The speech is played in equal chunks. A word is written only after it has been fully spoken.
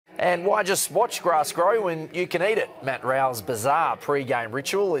And why just watch grass grow when you can eat it? Matt Rowell's bizarre pre-game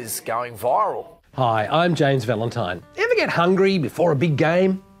ritual is going viral. Hi, I'm James Valentine. Ever get hungry before a big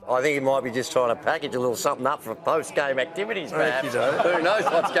game? I think he might be just trying to package a little something up for post-game activities, perhaps. Who knows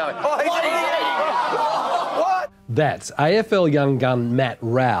what's going on? What? That's AFL young gun Matt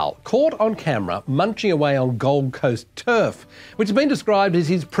Rowell, caught on camera munching away on Gold Coast turf, which has been described as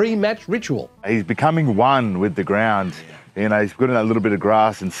his pre-match ritual. He's becoming one with the ground. You know, he's putting a little bit of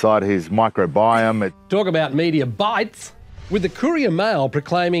grass inside his microbiome. Talk about media bites, with the Courier Mail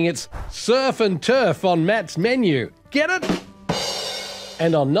proclaiming it's surf and turf on Matt's menu. Get it?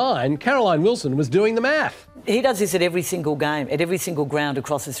 And on 9, Caroline Wilson was doing the math. He does this at every single game, at every single ground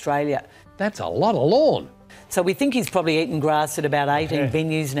across Australia. That's a lot of lawn. So we think he's probably eaten grass at about 18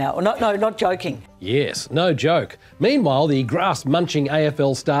 venues now. Not joking. Yes, no joke. Meanwhile, the grass-munching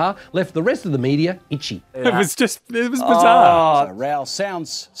AFL star left the rest of the media itchy. It was bizarre. Rowell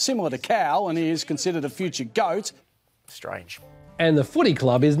sounds similar to Cal and he is considered a future GOAT. Strange. And the footy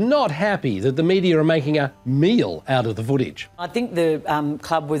club is not happy that the media are making a meal out of the footage. I think the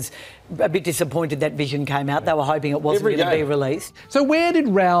club was a bit disappointed that vision came out. They were hoping it wasn't going to be released. So where did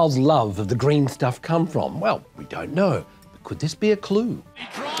Rowell's love of the green stuff come from? Well, we don't know. But could this be a clue?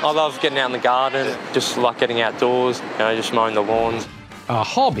 I love getting out in the garden, just like getting outdoors, just mowing the lawns. A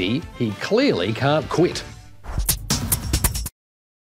hobby he clearly can't quit.